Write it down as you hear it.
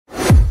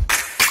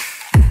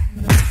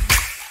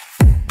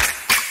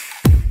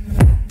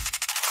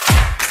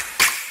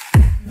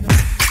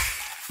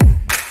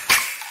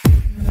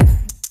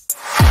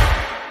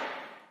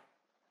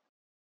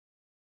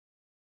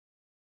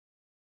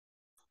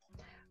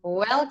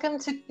Welcome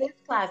to Quiz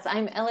Class.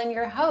 I'm Ellen,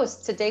 your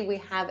host. Today we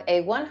have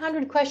a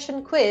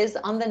 100-question quiz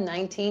on the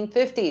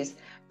 1950s.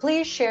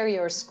 Please share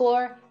your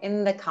score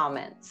in the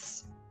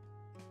comments.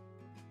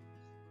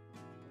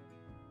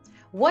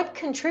 What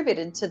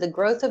contributed to the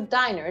growth of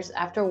diners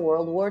after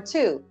World War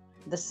II?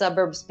 The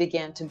suburbs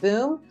began to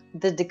boom,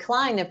 the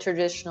decline of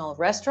traditional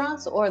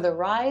restaurants, or the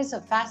rise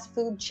of fast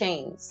food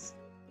chains?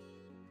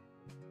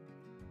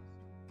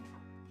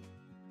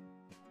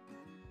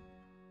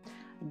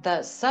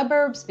 The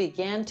suburbs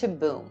began to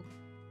boom.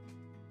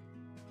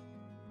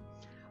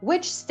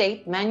 Which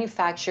state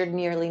manufactured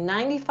nearly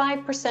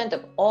 95%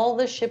 of all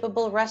the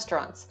shippable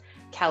restaurants?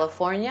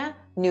 California,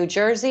 New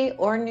Jersey,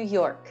 or New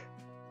York?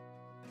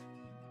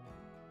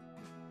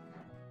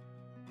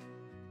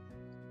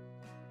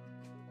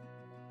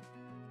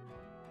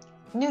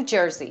 New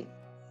Jersey.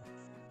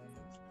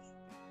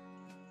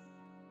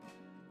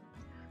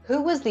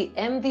 Who was the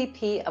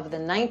MVP of the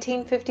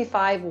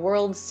 1955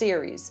 World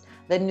Series?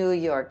 The New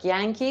York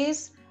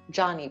Yankees,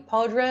 Johnny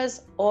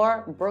Podres,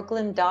 or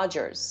Brooklyn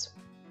Dodgers?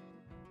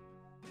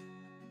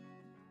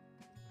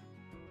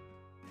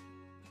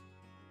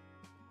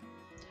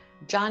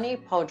 Johnny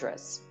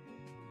Podres.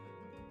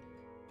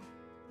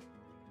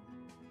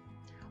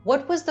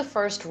 What was the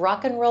first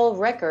rock and roll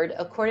record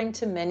according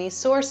to many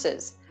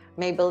sources?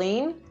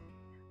 Maybelline,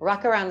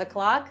 Rock Around the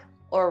Clock,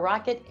 or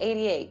Rocket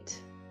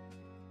 88?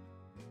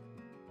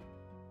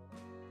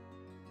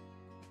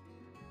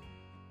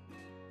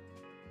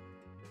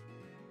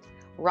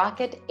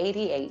 Rocket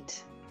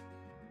 88.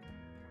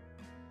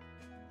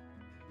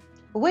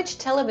 Which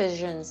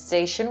television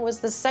station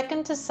was the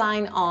second to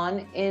sign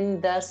on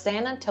in the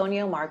San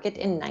Antonio market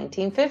in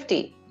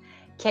 1950?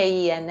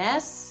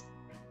 KENS,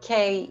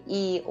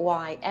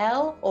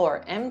 KEYL,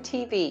 or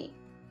MTV?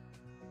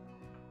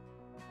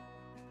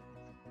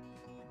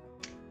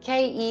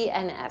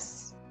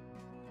 KENS.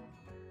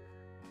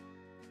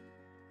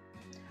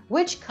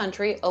 Which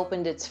country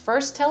opened its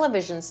first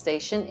television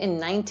station in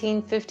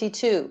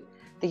 1952?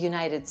 The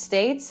United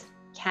States,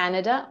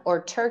 Canada,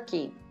 or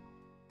Turkey?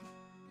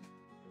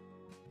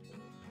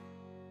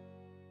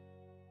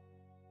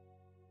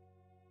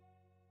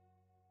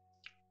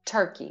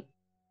 Turkey.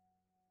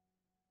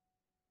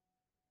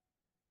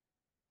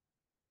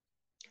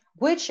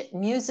 Which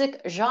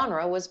music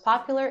genre was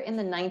popular in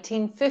the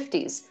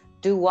 1950s?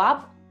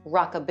 Doo-wop,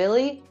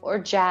 rockabilly, or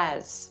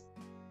jazz?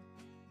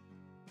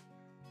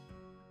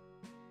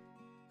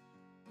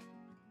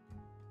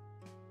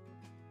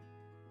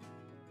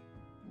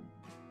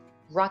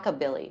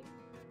 Rockabilly.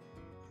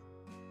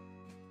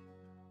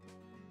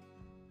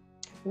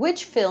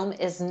 Which film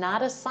is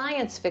not a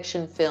science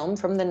fiction film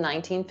from the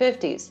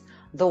 1950s?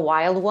 The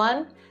Wild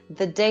One,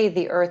 The Day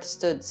the Earth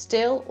Stood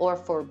Still, or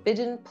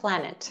Forbidden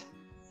Planet?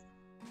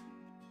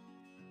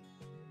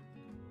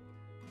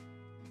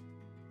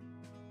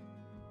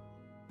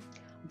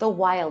 The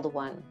Wild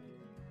One.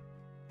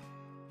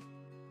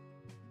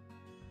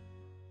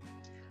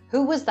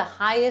 Who was the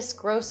highest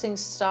grossing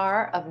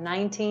star of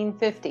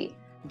 1950?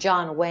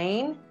 John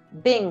Wayne,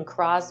 Bing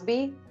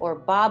Crosby, or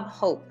Bob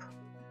Hope?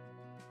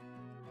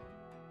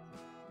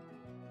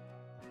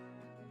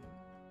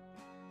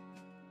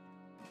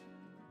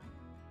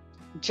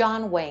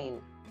 John Wayne.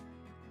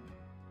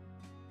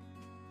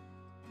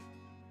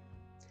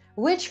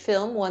 Which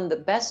film won the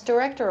Best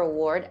Director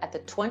Award at the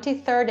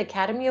 23rd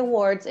Academy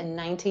Awards in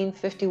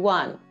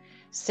 1951?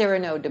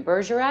 Cyrano de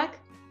Bergerac,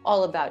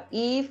 All About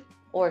Eve,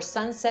 or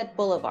Sunset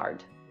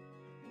Boulevard?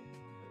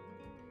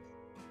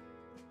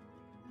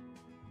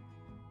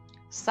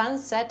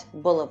 Sunset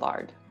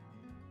Boulevard.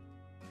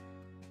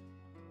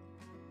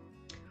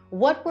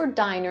 What were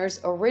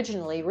diners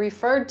originally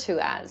referred to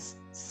as?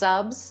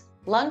 Subs,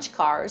 lunch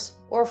cars,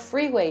 or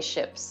freeway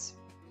ships?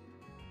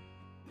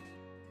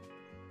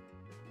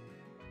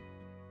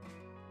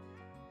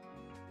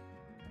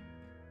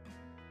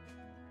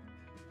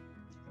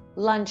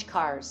 Lunch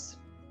cars.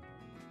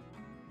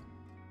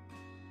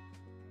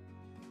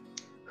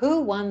 Who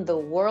won the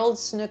World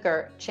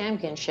Snooker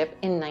Championship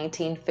in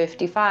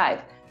 1955?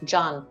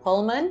 John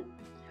Pulman,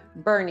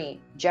 Bernie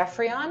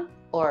Geoffrion,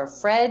 or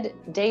Fred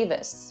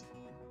Davis?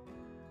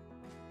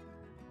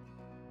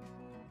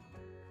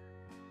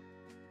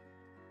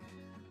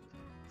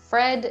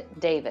 Fred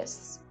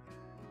Davis.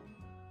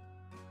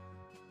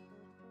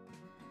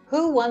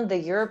 Who won the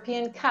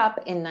European Cup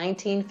in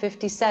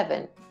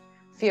 1957?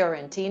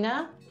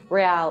 Fiorentina,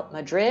 Real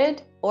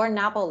Madrid, or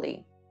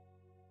Napoli?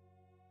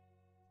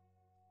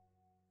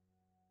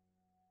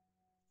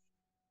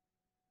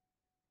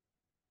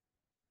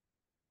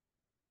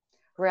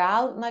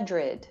 Real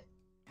Madrid.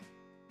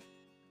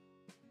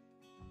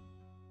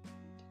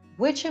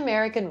 Which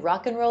American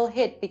rock and roll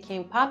hit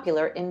became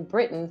popular in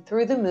Britain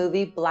through the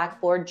movie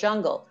Blackboard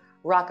Jungle?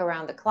 Rock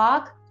Around the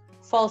Clock,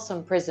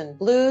 Folsom Prison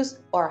Blues,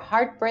 or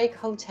Heartbreak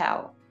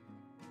Hotel?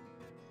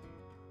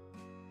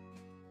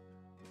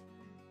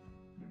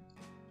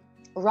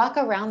 Rock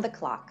Around the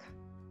Clock.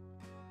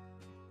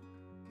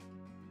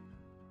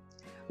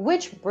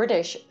 Which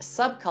British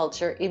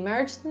subculture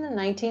emerged in the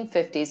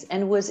 1950s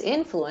and was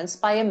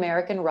influenced by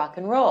American rock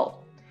and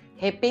roll?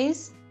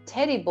 hippies,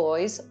 teddy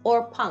boys,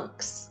 or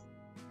punks?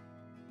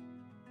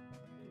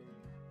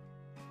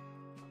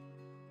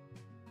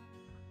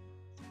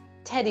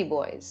 Teddy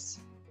boys.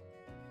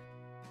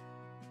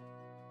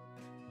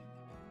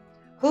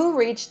 Who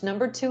reached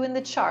number 2 in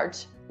the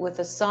chart with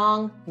the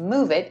song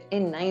Move It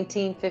in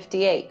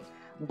 1958?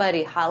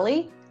 Buddy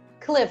Holly,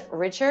 Cliff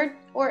Richard,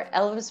 or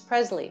Elvis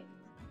Presley?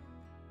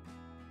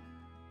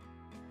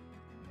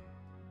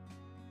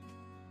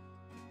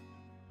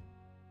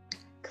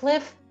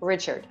 Cliff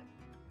Richard.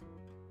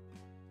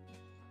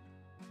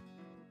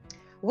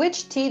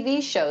 Which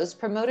TV shows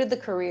promoted the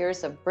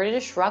careers of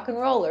British rock and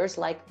rollers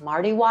like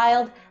Marty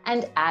Wilde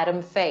and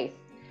Adam Faith?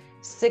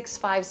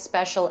 6-5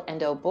 Special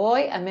and Oh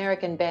Boy,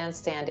 American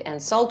Bandstand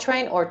and Soul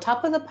Train, or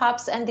Top of the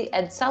Pops and The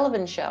Ed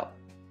Sullivan Show?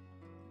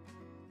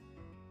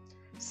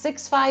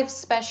 6-5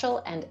 Special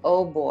and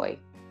Oh Boy.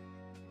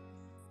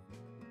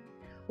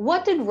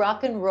 What did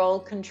rock and roll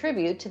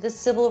contribute to the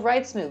civil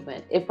rights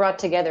movement? It brought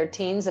together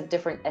teens of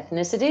different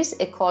ethnicities,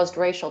 it caused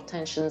racial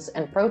tensions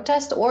and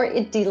protest, or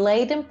it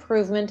delayed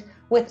improvement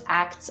with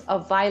acts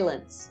of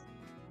violence.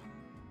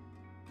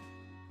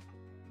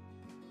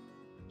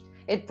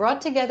 It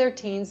brought together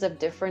teens of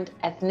different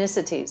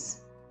ethnicities.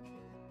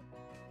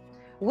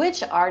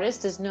 Which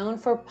artist is known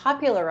for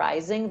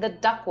popularizing the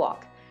duck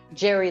walk?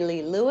 Jerry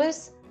Lee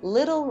Lewis,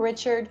 Little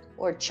Richard,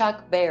 or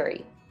Chuck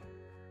Berry?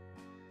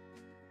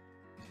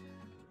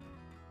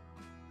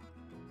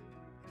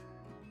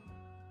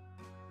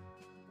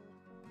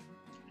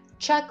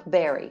 Chuck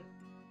Berry.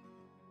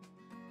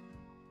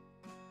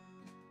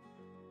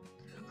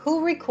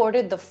 Who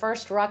recorded the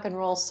first rock and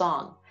roll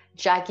song?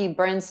 Jackie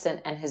Brenston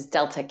and his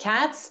Delta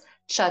Cats,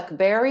 Chuck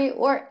Berry,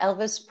 or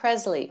Elvis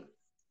Presley?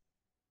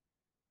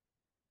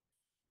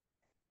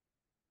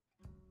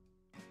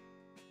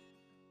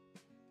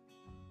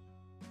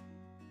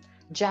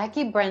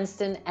 Jackie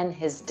Brenston and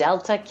his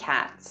Delta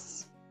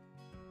Cats.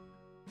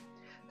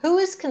 Who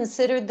is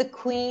considered the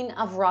queen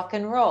of rock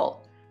and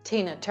roll?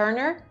 Tina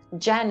Turner,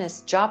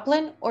 Janis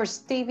Joplin, or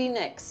Stevie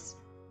Nicks?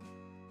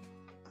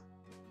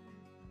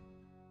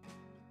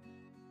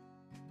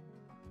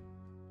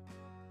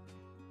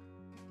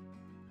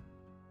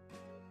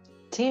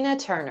 Tina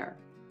Turner.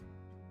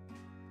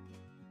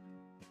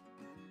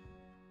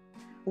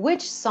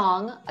 Which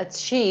song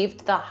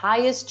achieved the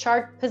highest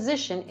chart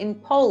position in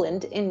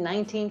Poland in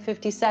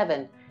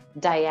 1957?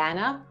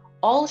 Diana,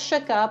 All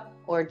Shook Up,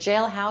 or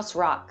Jailhouse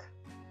Rock?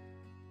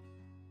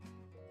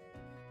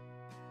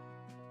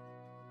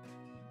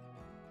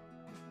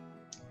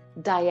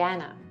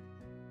 Diana.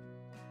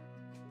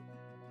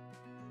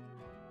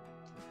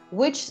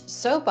 Which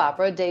soap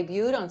opera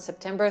debuted on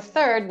September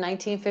 3rd,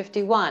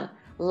 1951?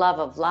 Love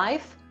of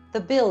Life, The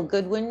Bill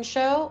Goodwin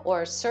Show,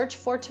 or Search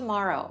for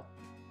Tomorrow?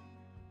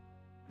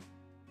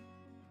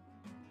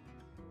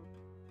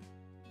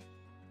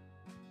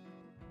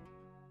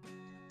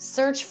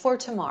 Search for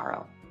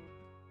Tomorrow.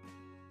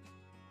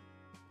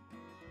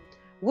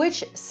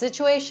 Which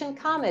situation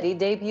comedy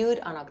debuted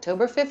on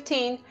October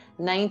 15,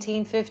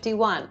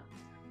 1951?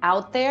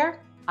 Out There,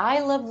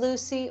 I Love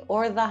Lucy,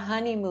 or The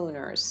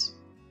Honeymooners?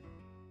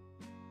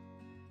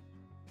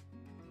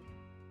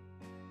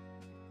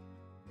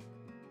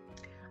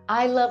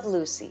 I Love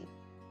Lucy.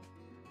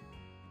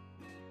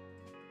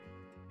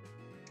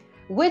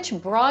 Which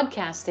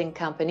broadcasting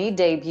company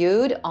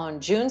debuted on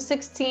June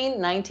 16,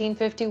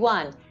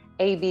 1951?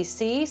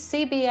 ABC,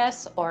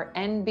 CBS, or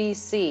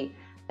NBC?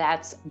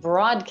 That's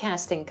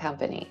Broadcasting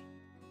Company.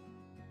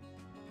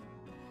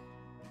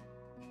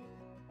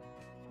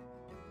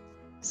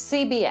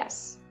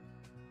 CBS.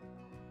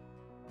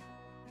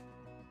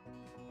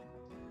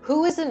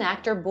 Who is an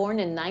actor born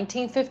in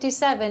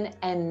 1957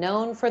 and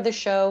known for the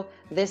show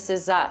This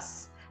Is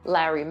Us?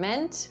 Larry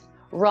Ment,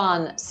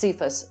 Ron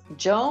Cephas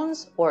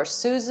Jones, or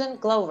Susan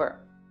Glover?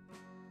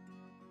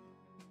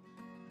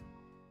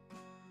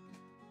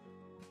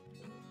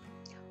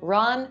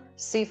 Ron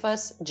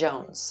Cephas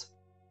Jones.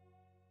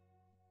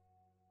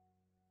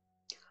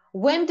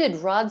 When did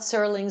Rod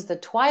Serling's The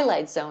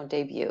Twilight Zone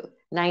debut?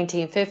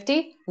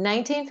 1950,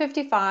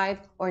 1955,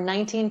 or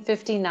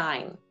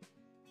 1959?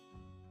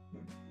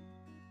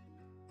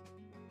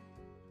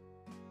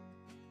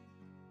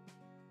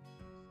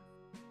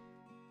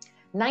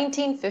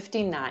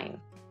 1959.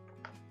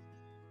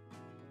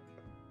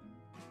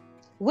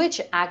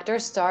 Which actor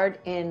starred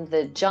in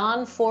the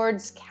John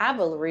Ford's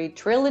Cavalry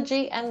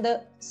trilogy and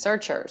The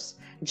Searchers?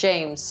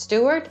 James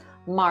Stewart,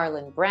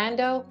 Marlon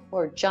Brando,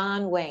 or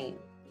John Wayne?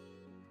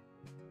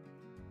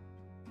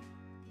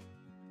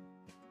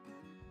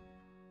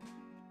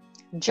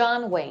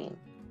 John Wayne.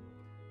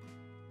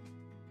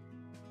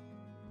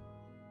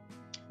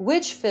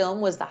 Which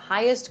film was the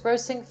highest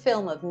grossing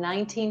film of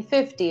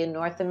 1950 in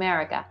North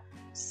America?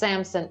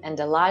 Samson and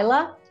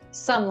Delilah,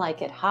 Some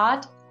Like It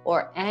Hot,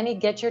 or Annie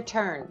Get Your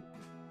Turn?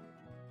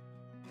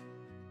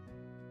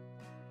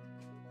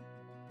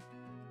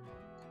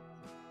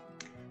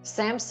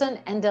 Samson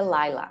and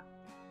Delilah.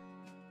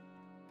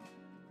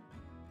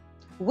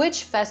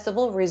 Which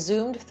festival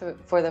resumed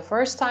for the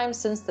first time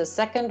since the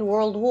Second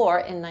World War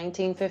in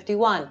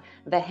 1951?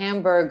 The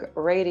Hamburg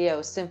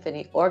Radio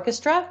Symphony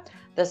Orchestra,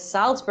 the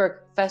Salzburg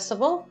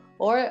Festival,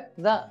 or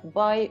the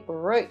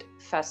Bayreuth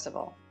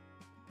Festival?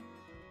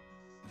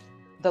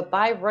 The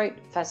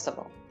Bayreuth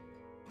Festival.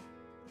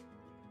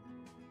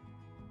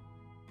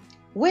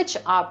 Which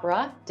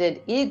opera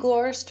did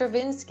Igor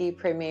Stravinsky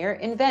premiere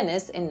in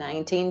Venice in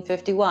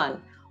 1951?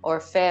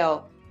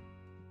 Orfeo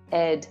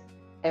ed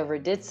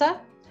Eurydice,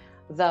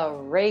 the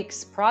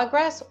Rake's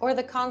Progress, or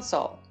the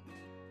Consul?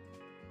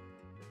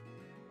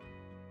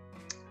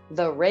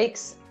 The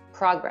Rake's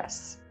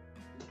Progress.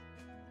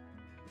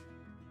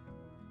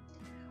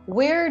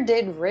 Where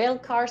did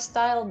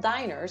railcar-style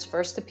diners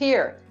first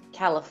appear?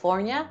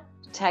 California,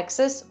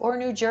 Texas, or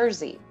New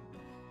Jersey?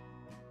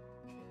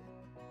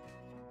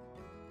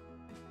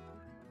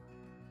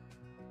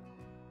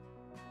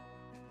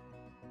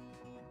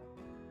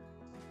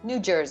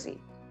 New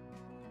Jersey.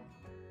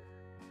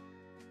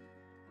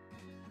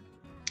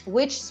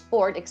 Which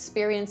sport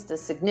experienced a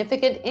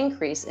significant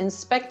increase in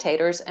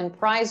spectators and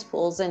prize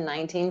pools in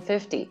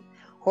 1950?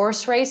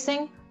 Horse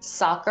racing,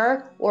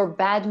 soccer, or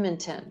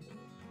badminton?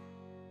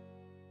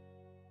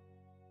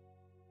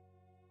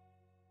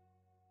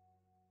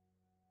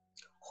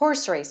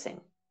 Horse racing.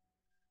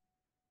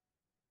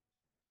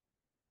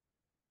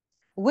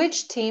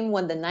 Which team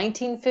won the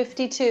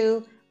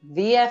 1952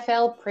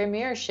 VFL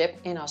Premiership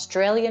in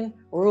Australian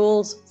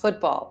rules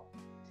football?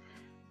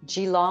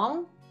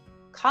 Geelong,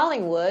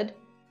 Collingwood,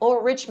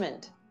 or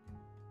Richmond?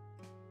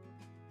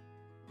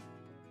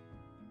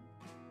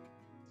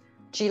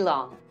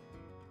 Geelong.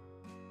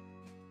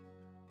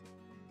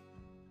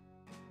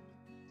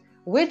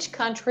 Which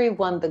country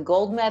won the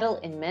gold medal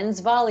in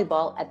men's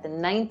volleyball at the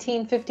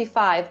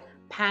 1955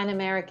 Pan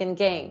American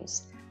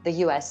Games? The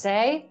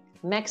USA,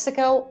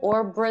 Mexico,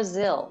 or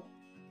Brazil?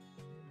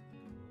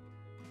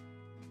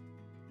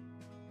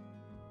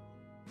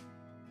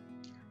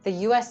 The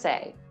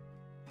USA.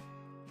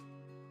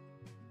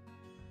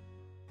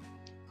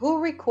 Who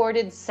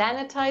recorded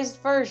sanitized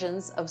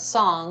versions of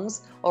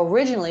songs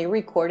originally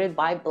recorded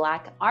by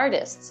black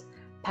artists?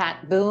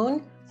 Pat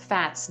Boone,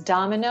 Fats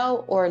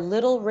Domino, or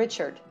Little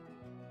Richard?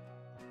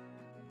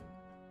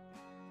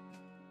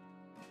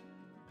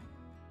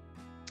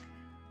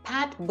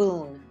 Pat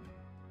Boone.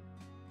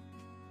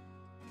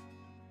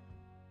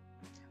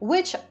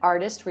 Which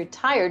artist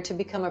retired to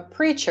become a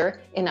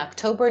preacher in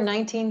October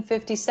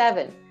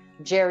 1957?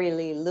 Jerry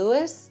Lee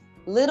Lewis,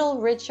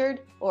 Little Richard,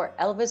 or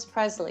Elvis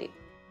Presley?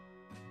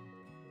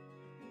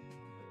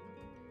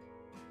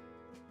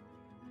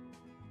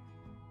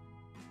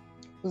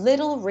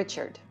 Little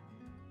Richard.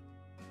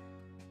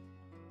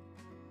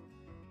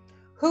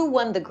 Who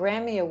won the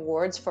Grammy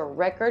Awards for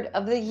Record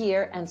of the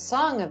Year and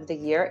Song of the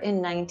Year in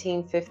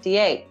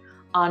 1958?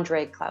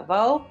 Andre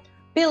Claveau,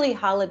 Billie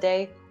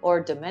Holiday, or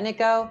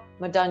Domenico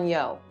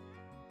Modugno?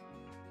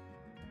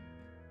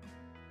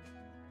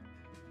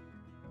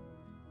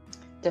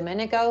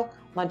 Domenico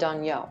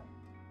Modugno.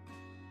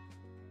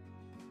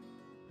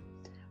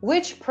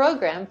 Which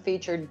program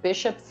featured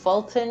Bishop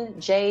Fulton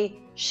J.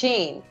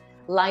 Sheen?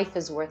 Life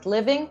is Worth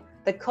Living,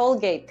 The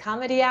Colgate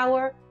Comedy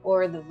Hour,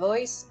 or The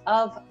Voice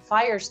of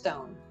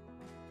Firestone?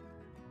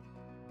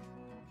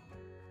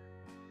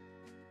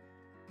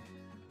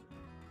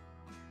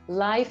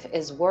 Life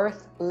is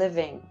Worth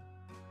Living.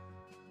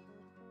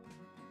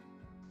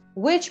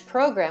 Which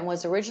program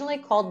was originally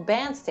called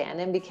Bandstand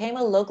and became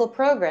a local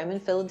program in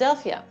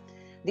Philadelphia?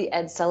 The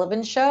Ed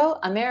Sullivan Show,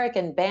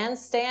 American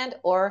Bandstand,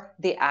 or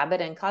The Abbott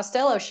and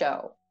Costello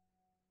Show?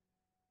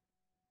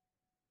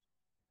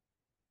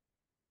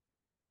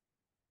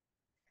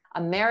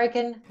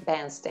 American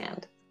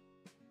Bandstand.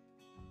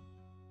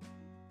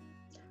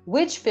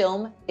 Which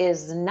film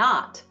is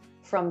not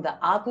from the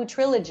Apu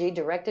trilogy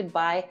directed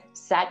by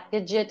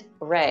Satyajit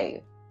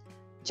Ray?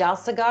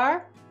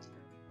 Jalsagar,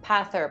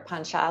 Pather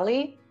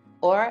Panchali,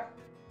 or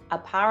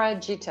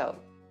Aparajito?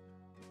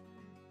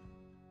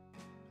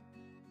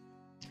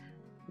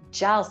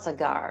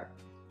 Jalsagar.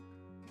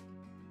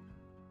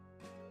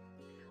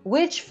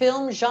 Which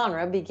film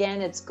genre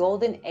began its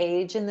golden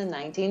age in the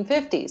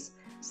 1950s?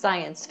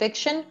 Science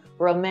fiction,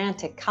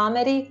 romantic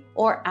comedy,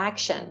 or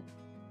action?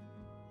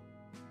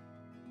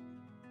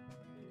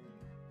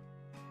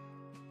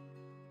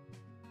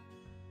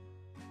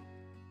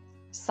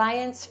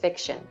 Science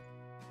fiction.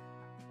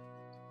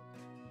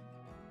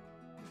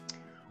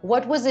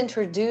 What was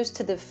introduced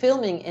to the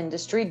filming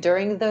industry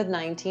during the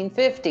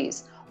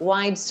 1950s?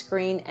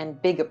 Widescreen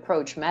and big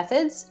approach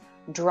methods,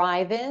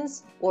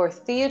 drive-ins, or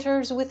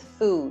theaters with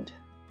food?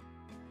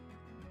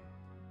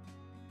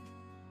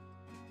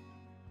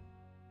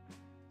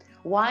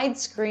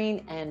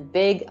 Widescreen and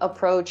big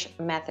approach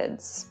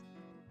methods.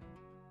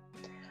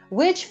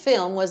 Which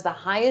film was the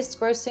highest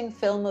grossing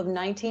film of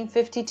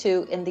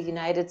 1952 in the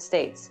United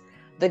States?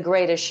 The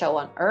Greatest Show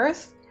on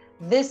Earth,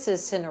 This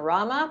is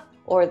Cinerama,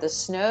 or The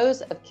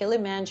Snows of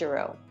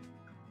Kilimanjaro?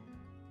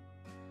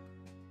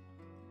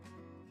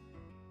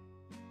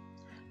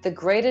 The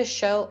Greatest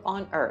Show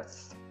on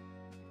Earth.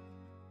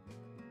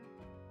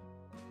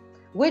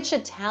 Which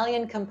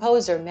Italian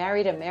composer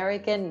married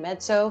American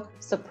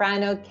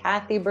mezzo-soprano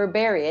Kathy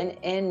Berberian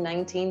in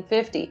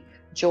 1950?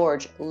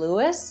 George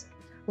Lewis,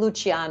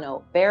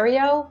 Luciano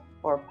Berio,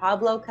 or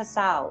Pablo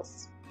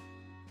Casals?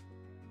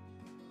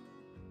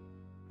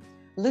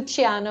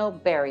 Luciano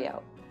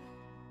Berio.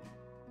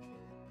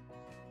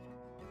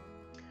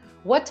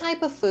 What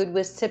type of food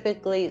was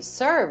typically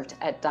served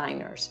at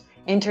diners?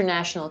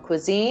 International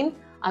cuisine,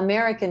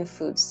 American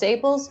food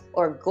staples,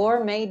 or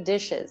gourmet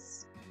dishes?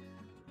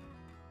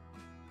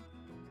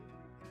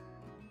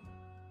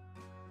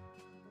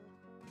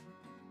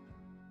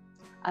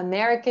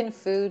 American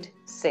food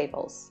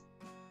staples.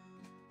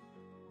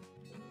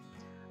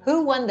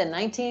 Who won the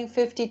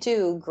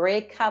 1952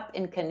 Grey Cup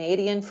in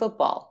Canadian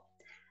football?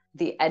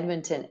 The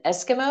Edmonton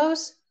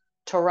Eskimos,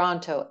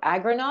 Toronto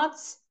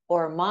Argonauts,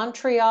 or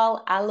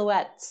Montreal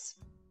Alouettes?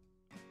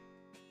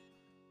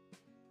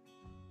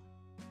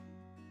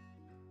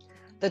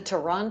 The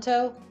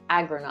Toronto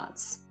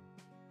Argonauts.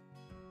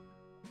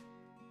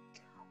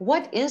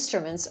 What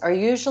instruments are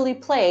usually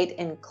played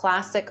in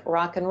classic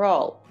rock and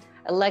roll?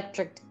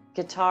 Electric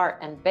guitar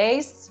and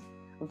bass,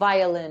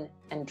 violin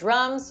and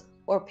drums,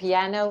 or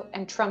piano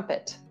and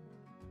trumpet?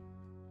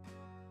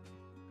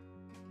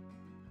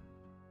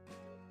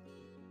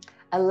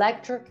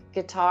 Electric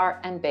guitar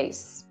and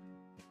bass.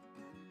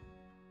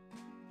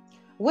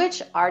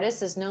 Which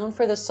artist is known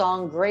for the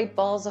song Great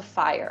Balls of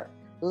Fire?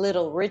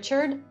 Little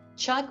Richard,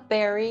 Chuck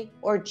Berry,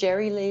 or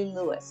Jerry Lee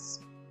Lewis?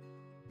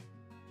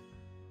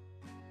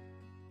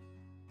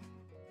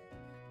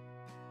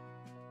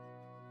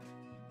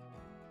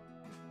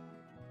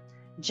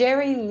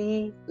 Jerry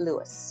Lee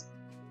Lewis.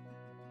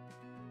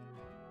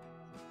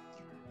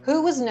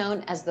 Who was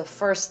known as the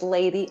First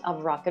Lady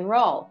of Rock and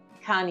Roll?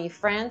 Connie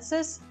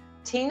Francis,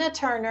 Tina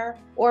Turner,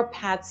 or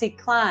Patsy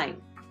Cline?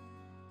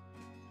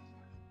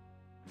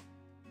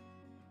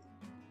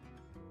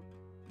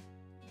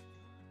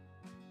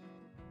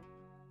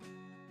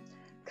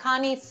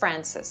 Connie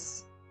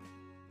Francis.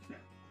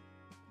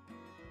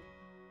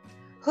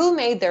 Who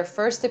made their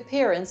first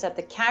appearance at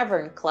the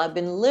Cavern Club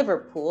in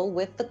Liverpool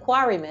with the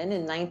Quarrymen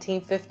in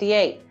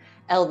 1958?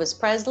 Elvis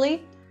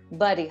Presley,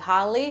 Buddy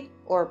Holly,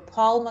 or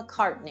Paul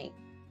McCartney?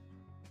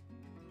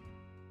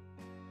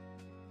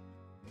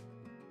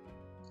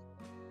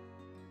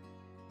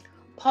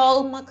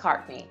 Paul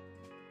McCartney.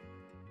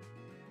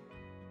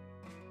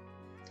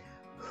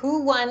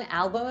 Who won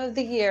Album of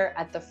the Year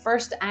at the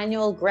first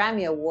annual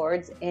Grammy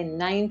Awards in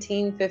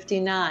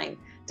 1959?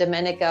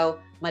 Domenico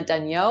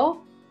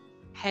Modugno,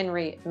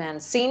 Henry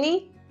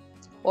Mancini,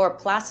 or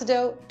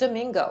Placido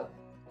Domingo?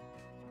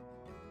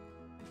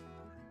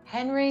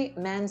 Henry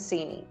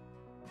Mancini.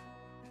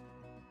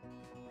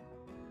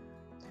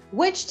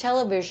 Which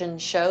television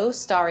show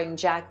starring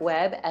Jack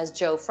Webb as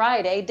Joe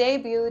Friday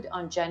debuted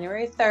on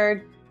January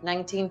 3rd,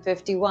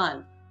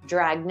 1951?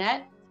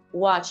 Dragnet,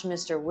 Watch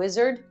Mr.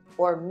 Wizard,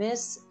 or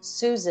Miss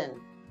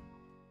Susan?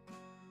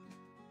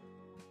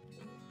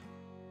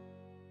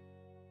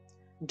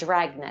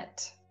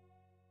 Dragnet.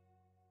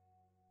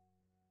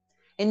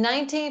 In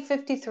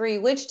 1953,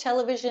 which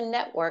television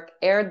network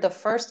aired the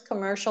first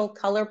commercial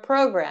color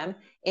program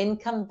in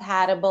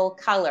compatible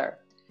color?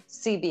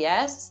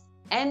 CBS,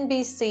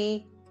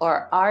 NBC,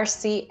 or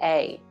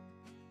RCA?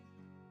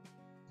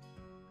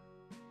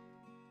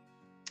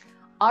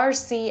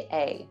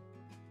 RCA.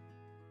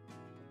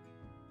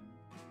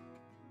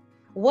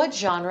 What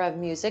genre of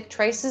music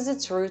traces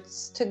its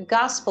roots to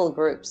gospel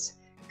groups?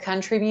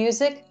 Country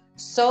music,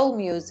 soul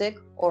music,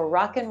 or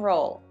rock and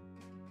roll?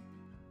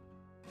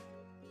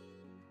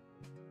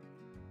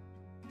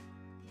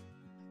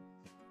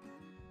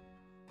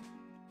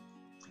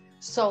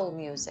 Soul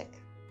music.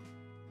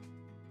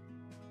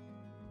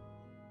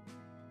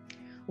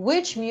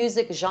 Which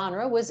music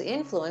genre was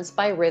influenced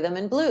by rhythm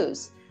and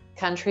blues?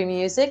 Country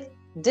music,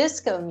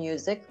 disco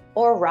music,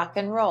 or rock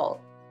and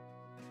roll?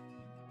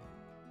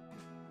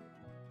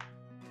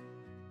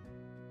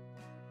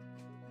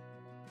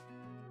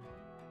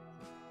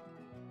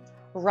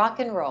 Rock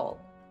and roll.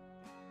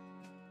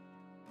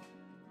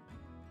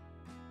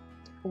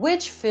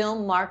 Which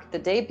film marked the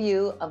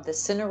debut of the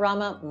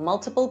Cinerama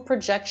multiple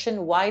projection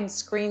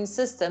widescreen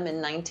system in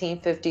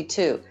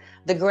 1952?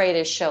 The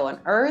Greatest Show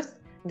on Earth,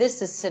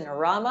 This is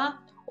Cinerama,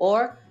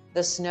 or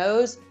The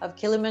Snows of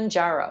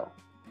Kilimanjaro?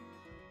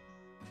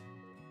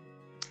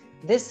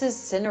 This is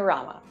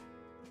Cinerama.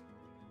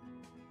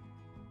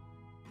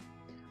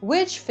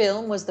 Which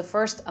film was the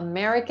first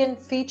American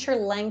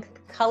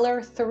feature-length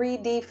color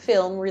 3D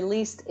film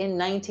released in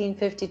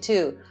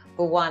 1952?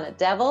 Bwana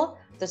Devil,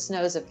 The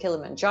Snows of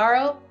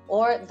Kilimanjaro,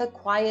 or The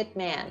Quiet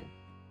Man?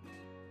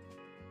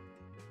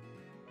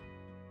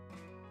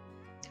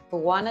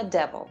 Bwana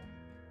Devil.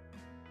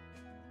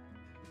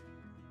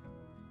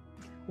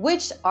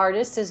 Which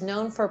artist is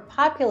known for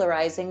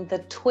popularizing the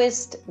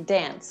twist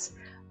dance?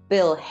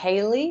 Bill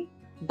Haley,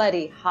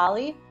 Buddy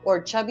Holly,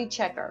 or Chubby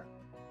Checker?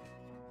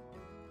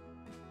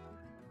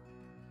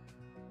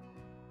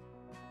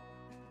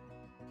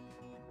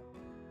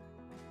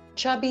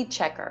 Chubby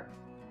Checker.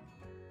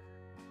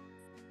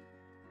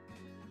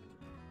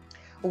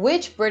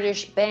 Which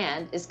British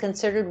band is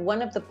considered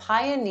one of the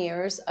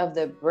pioneers of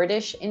the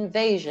British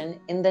invasion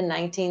in the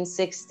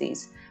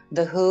 1960s?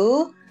 The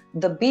Who,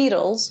 the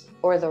Beatles,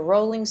 or the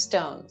Rolling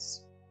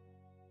Stones?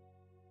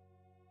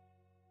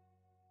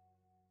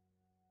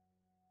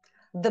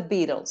 The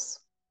Beatles.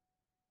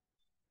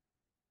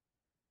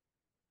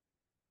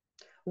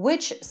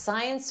 Which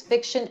science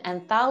fiction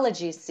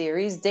anthology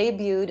series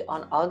debuted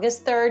on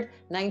August 3rd,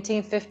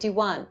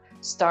 1951?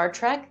 Star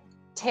Trek,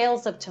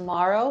 Tales of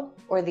Tomorrow,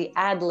 or the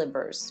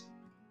Ad-Libbers?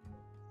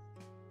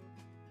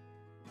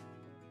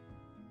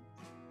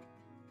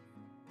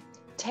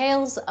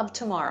 Tales of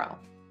Tomorrow.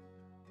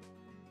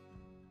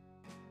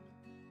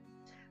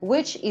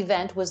 Which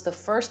event was the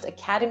first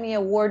Academy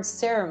Awards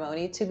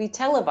ceremony to be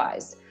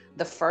televised?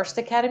 The first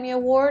Academy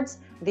Awards,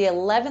 the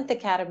 11th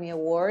Academy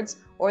Awards,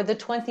 or the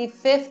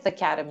 25th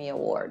Academy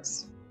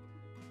Awards?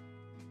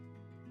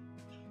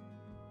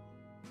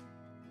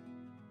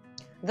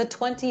 The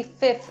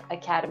 25th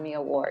Academy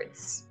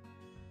Awards.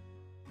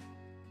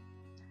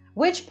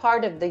 Which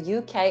part of the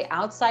UK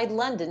outside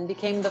London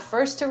became the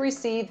first to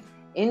receive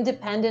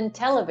independent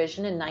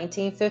television in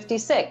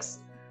 1956?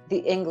 The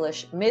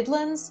English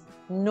Midlands,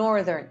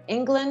 Northern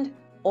England,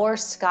 or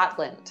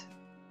Scotland?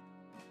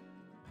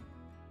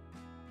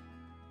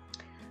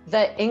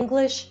 The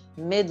English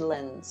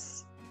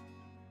Midlands.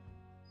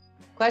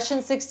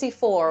 Question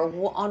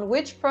 64. On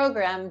which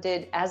program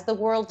did As the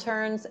World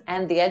Turns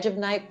and The Edge of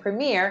Night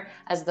premiere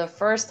as the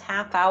first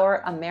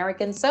half-hour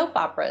American soap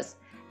operas?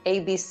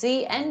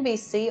 ABC,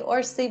 NBC, or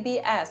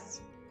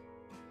CBS?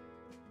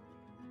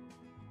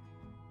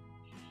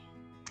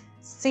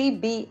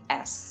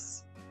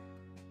 CBS.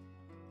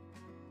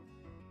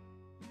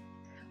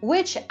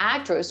 Which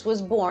actress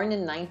was born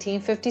in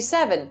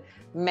 1957?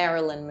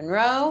 Marilyn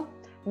Monroe,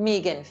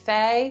 Megan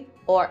Fay,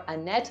 or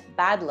Annette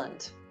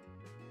Badland?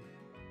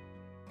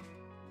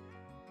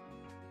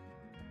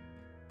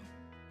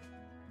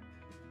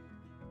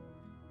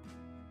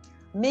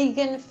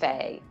 Megan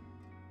Fay.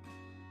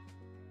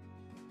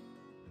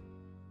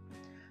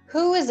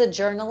 Who is a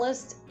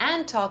journalist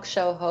and talk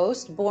show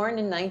host born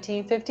in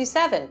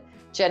 1957?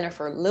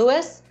 Jennifer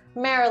Lewis,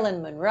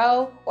 Marilyn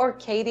Monroe, or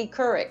Katie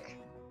Couric?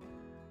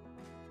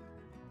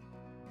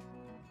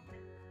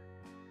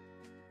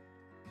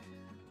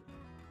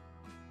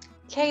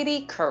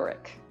 Katie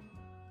Couric.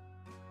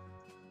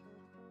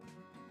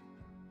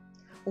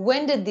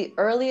 When did the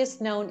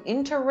earliest known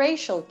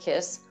interracial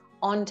kiss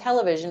on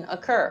television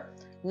occur?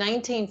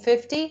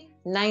 1950,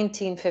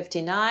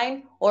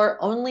 1959,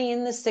 or only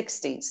in the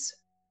 60s?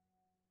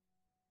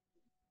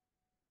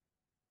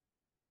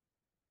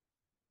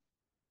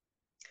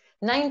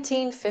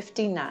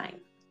 (1959).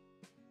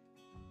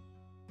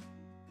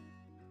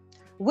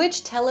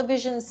 Which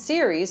television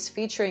series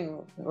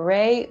featuring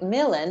Ray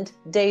Milland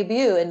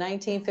debuted in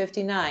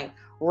 1959?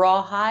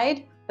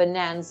 Rawhide,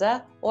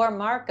 Bonanza, or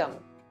Markham?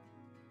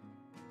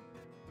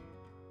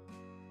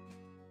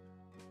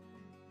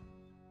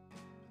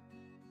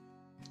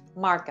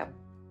 Markham.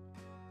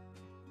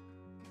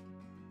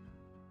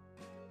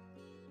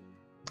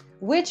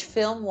 Which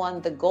film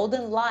won the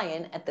Golden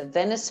Lion at the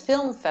Venice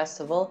Film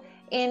Festival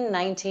in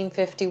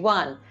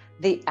 1951?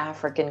 The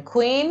African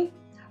Queen,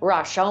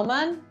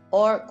 Rashomon,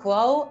 or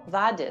Quo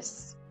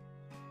Vadis?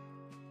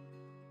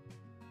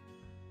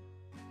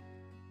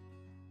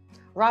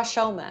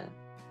 Rashomon.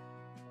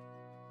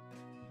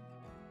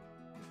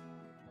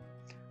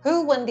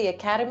 Who won the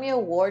Academy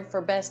Award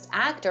for Best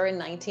Actor in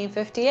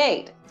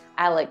 1958?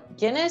 Alec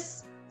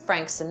Guinness,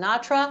 Frank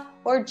Sinatra,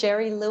 or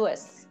Jerry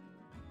Lewis?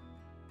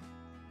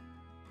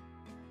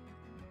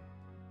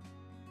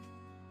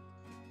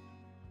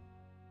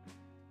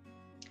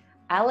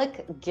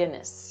 Alec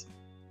Guinness.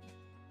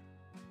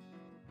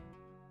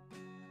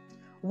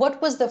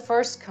 What was the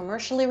first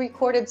commercially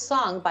recorded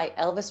song by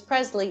Elvis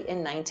Presley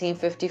in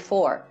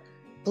 1954?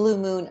 Blue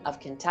Moon of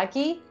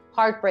Kentucky,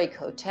 Heartbreak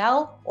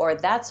Hotel, or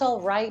That's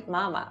All Right,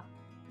 Mama?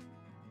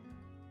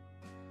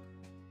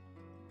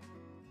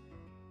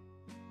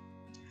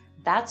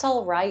 That's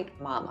All Right,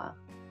 Mama.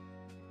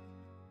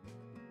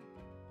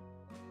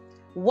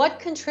 What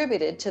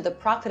contributed to the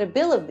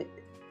profitability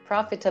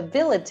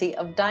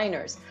of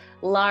diners?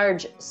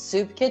 Large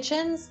soup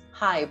kitchens,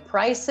 high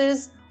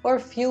prices, or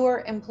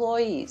fewer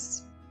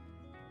employees?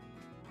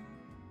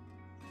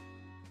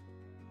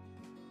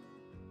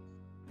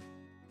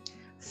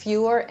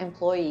 Fewer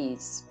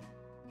employees.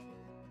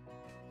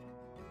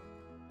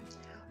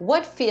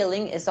 What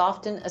feeling is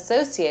often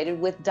associated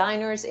with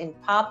diners in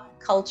pop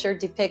culture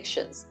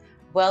depictions?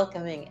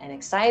 Welcoming and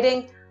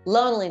exciting,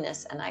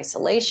 loneliness and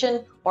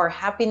isolation, or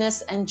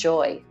happiness and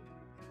joy?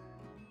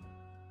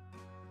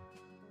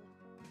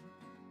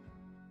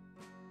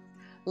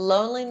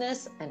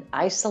 Loneliness and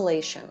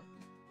isolation.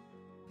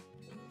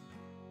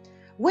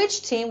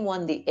 Which team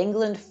won the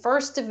England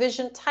First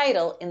Division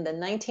title in the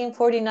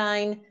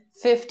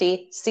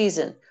 1949-50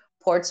 season?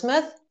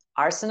 Portsmouth,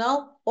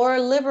 Arsenal, or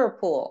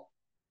Liverpool?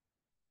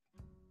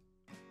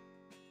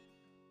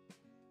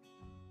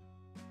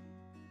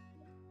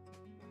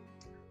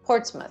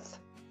 Portsmouth.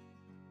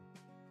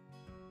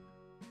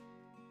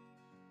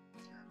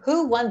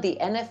 Who won the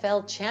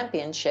NFL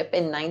championship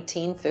in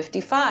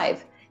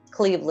 1955?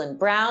 Cleveland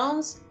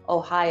Browns,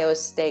 Ohio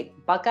State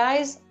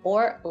Buckeyes,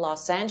 or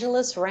Los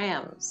Angeles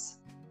Rams?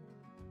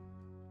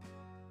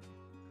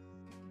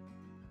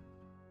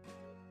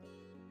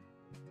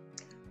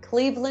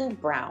 Cleveland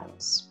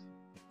Browns.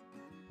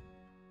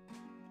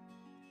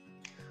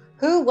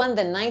 Who won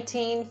the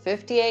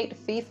 1958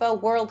 FIFA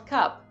World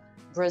Cup?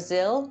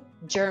 Brazil,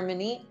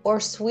 Germany, or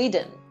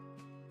Sweden?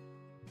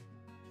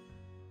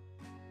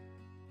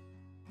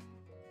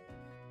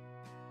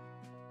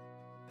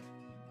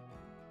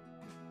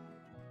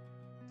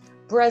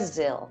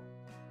 Brazil.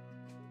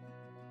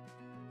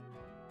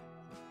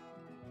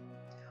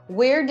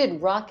 Where did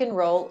rock and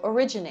roll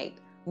originate?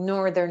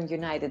 Northern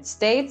United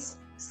States,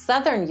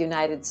 Southern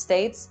United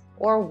States,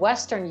 or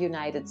Western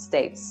United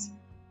States?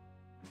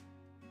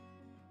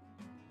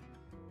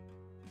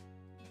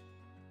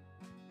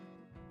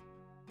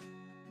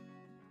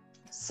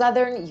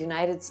 Southern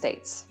United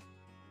States.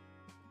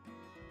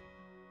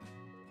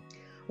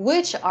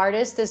 Which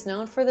artist is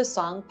known for the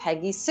song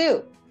Peggy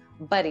Sue?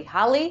 Buddy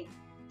Holly,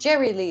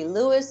 Jerry Lee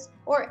Lewis,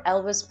 or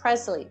Elvis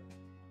Presley?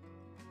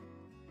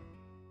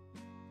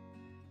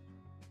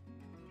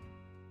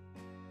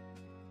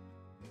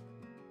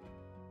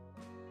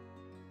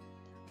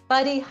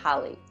 Buddy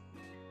Holly.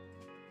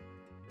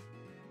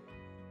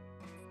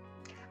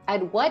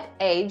 At what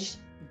age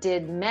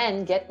did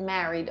men get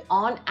married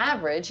on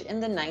average in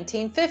the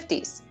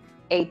 1950s?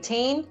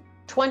 18,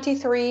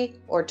 23,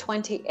 or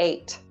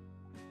 28?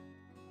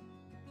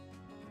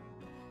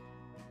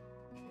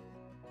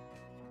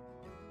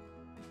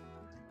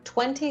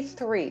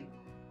 23.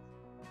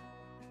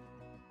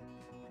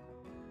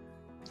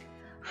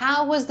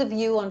 How was the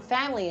view on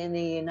family in the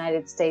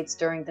United States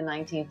during the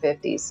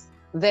 1950s?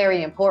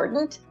 Very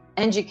important.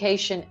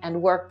 Education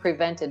and work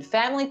prevented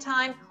family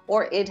time,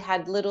 or it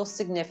had little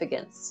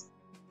significance?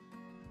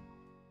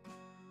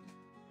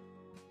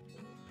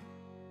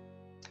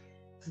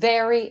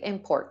 Very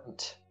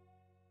important.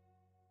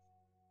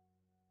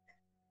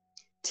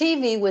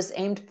 TV was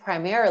aimed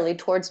primarily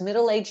towards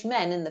middle-aged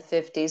men in the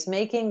 50s,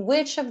 making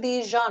which of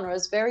these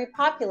genres very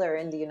popular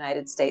in the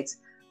United States?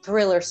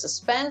 Thriller,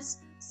 suspense,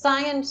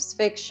 science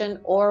fiction,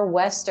 or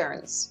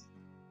westerns?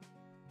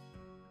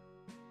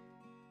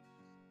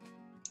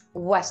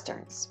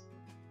 Westerns.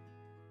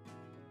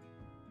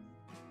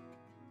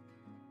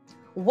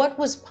 What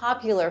was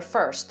popular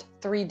first,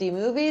 3D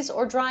movies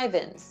or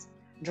drive-ins?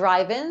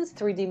 Drive-ins,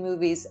 3D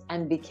movies,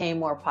 and became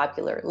more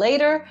popular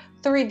later.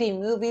 3D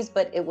movies,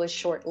 but it was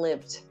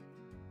short-lived.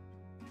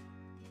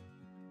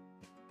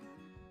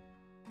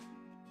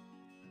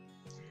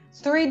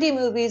 "3D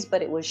movies,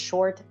 but it was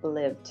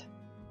short-lived."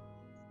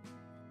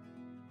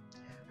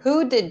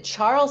 Who did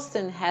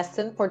Charlton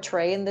Heston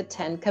portray in the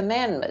Ten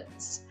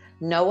Commandments?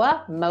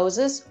 Noah,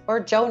 Moses, or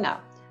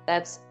Jonah?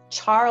 That's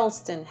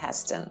Charlton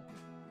Heston.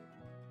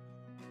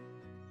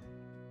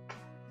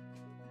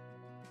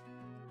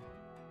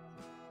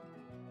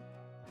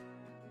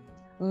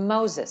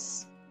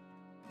 Moses.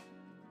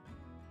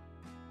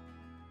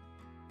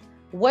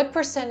 What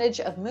percentage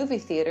of movie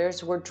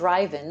theaters were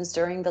drive-ins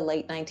during the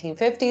late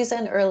 1950s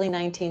and early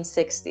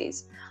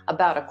 1960s?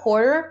 About a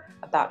quarter,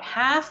 about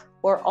half,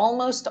 or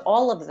almost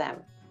all of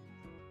them?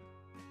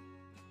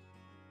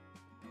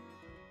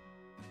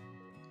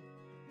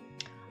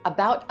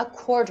 About a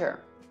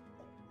quarter.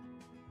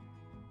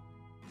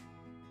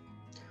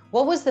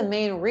 What was the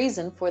main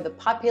reason for the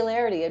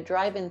popularity of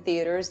drive-in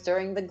theaters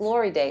during the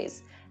glory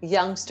days?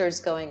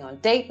 Youngsters going on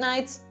date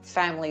nights,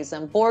 families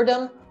and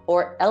boredom,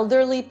 or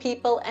elderly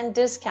people and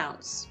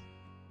discounts?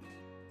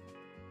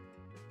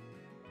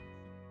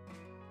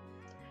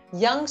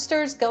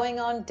 Youngsters going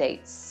on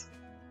dates.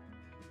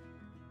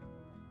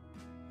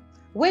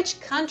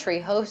 Which country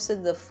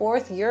hosted the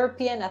 4th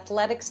European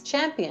Athletics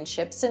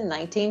Championships in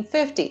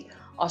 1950?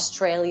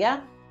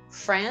 Australia,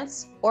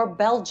 France, or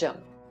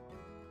Belgium?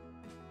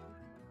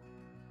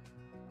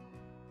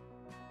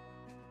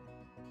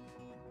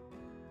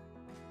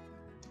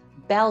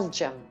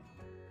 Belgium.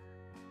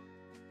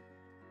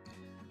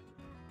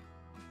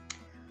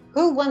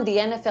 Who won the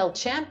NFL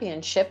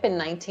championship in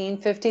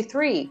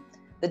 1953?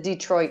 The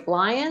Detroit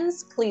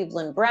Lions,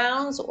 Cleveland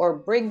Browns, or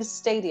Briggs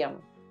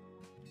Stadium?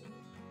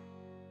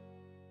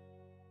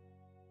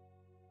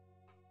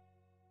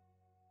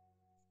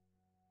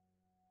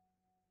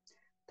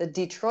 The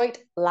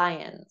Detroit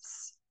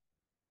Lions.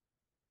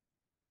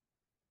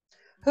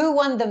 Who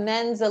won the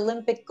men's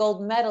Olympic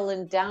gold medal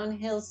in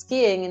downhill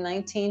skiing in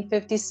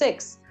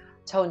 1956?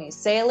 Tony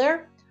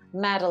Saylor,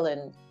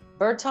 Madeleine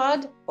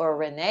Berthaud, or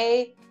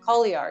Renee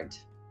Colliard?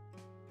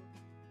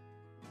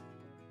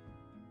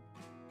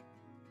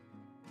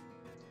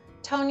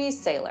 Tony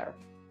Saylor.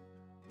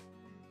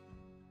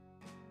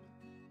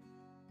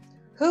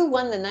 Who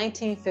won the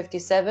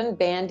 1957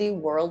 Bandy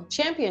World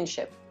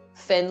Championship?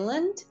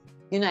 Finland,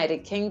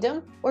 United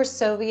Kingdom, or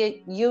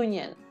Soviet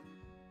Union?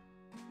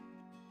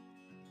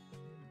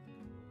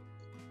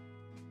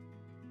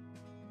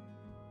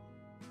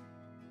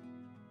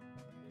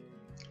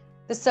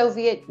 The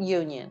Soviet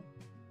Union.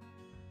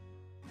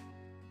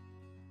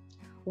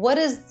 What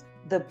is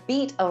the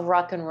beat of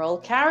rock and roll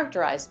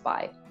characterized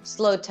by?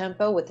 Slow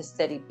tempo with a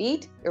steady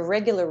beat,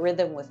 irregular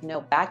rhythm with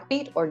no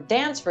backbeat, or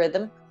dance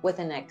rhythm with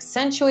an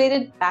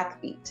accentuated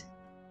backbeat?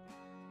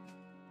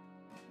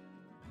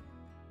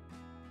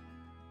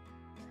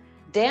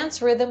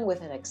 Dance rhythm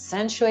with an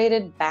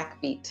accentuated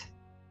backbeat.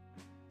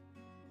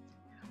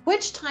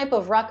 Which type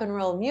of rock and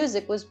roll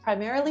music was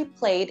primarily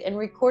played and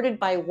recorded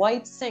by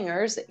white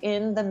singers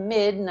in the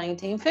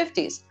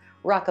mid-1950s?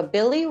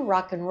 Rockabilly,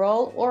 rock and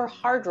roll, or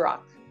hard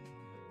rock?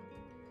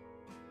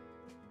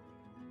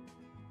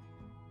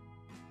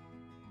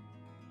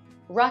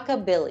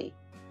 Rockabilly.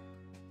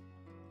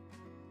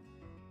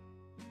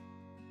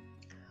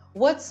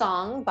 What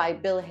song by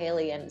Bill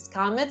Haley and his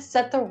Comets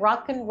set the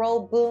rock and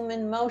roll boom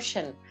in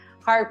motion?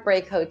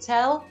 Heartbreak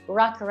Hotel,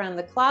 Rock Around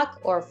the Clock,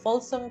 or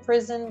Folsom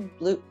Prison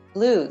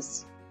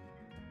Blues?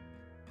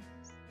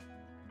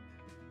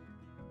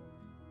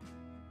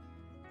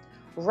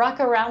 Rock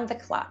Around the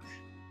Clock.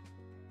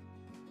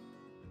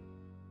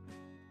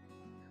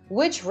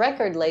 Which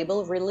record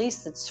label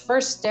released its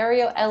first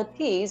stereo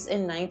LPs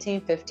in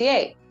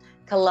 1958?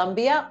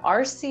 Columbia,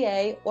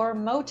 RCA, or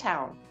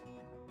Motown?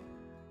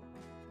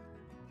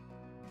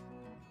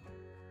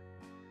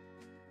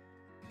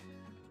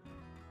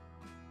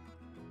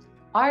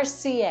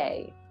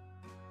 RCA.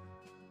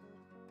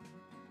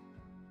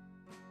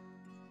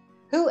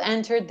 Who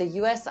entered the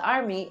U.S.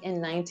 Army in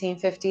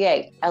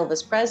 1958?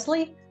 Elvis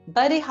Presley,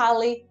 Buddy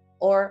Holly,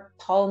 or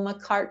Paul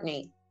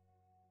McCartney?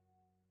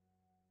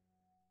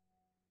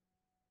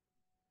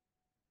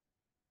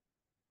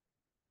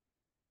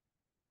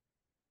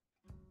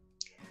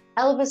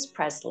 Elvis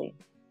Presley.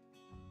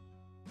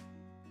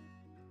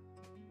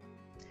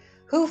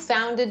 Who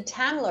founded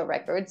Tamla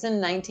Records in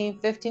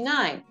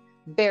 1959?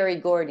 Berry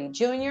Gordy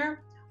Jr.,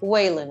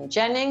 Waylon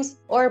Jennings,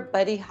 or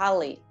Buddy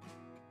Holly?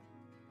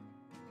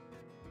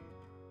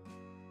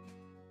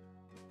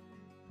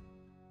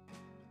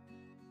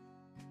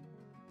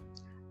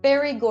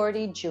 Berry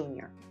Gordy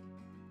Jr.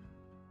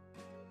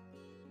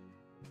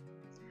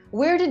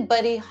 Where did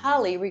Buddy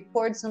Holly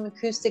record some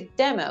acoustic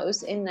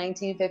demos in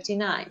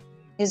 1959?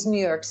 His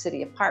New York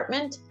City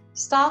apartment,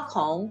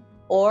 Stockholm,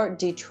 or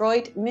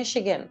Detroit,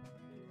 Michigan?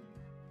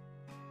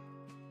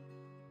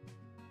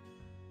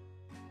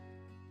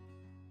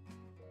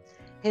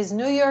 His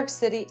New York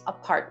City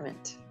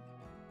apartment.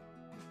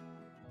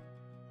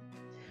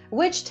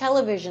 Which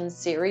television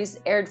series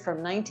aired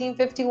from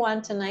 1951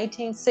 to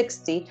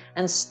 1960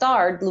 and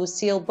starred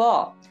Lucille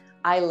Ball?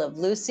 I Love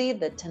Lucy,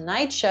 The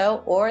Tonight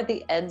Show, or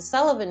The Ed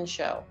Sullivan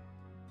Show?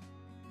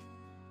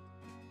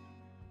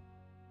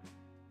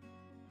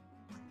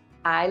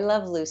 I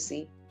Love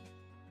Lucy.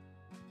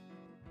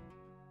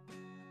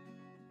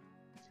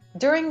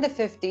 During the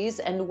 50s,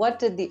 and what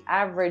did the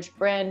average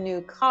brand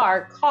new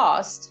car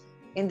cost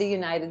in the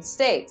United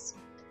States?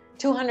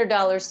 $200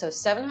 to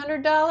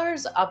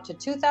 $700, up to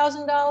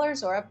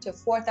 $2,000, or up to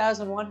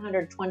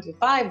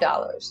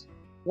 $4,125?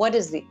 What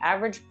is the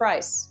average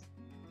price?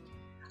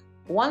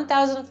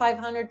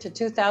 $1,500 to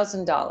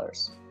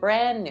 $2,000,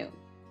 brand new.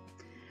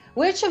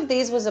 Which of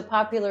these was a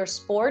popular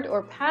sport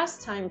or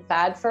pastime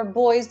fad for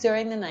boys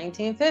during the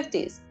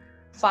 1950s?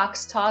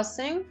 Fox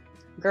tossing,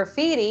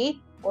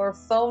 graffiti, or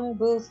phone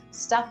booth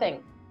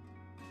stuffing?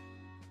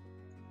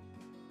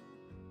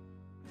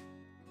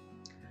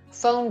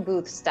 Phone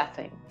booth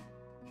stuffing.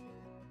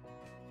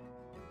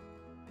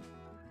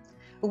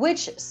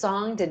 Which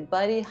song did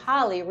Buddy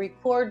Holly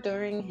record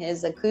during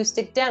his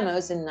acoustic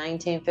demos in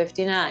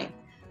 1959?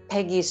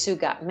 Peggy Sue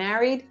Got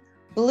Married,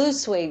 Blue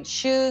Suede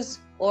Shoes,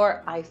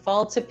 or I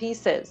Fall to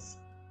Pieces?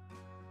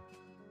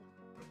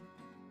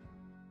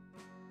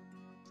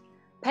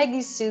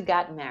 Peggy Sue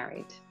Got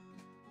Married.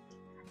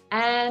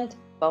 And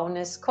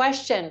bonus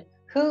question,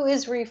 who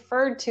is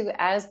referred to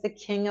as the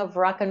king of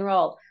rock and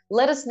roll?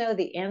 Let us know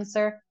the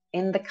answer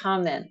in the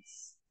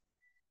comments.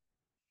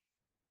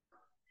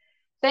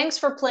 Thanks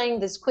for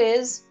playing this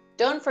quiz.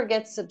 Don't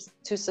forget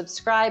to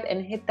subscribe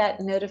and hit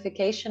that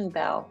notification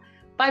bell.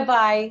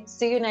 Bye-bye.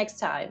 See you next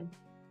time.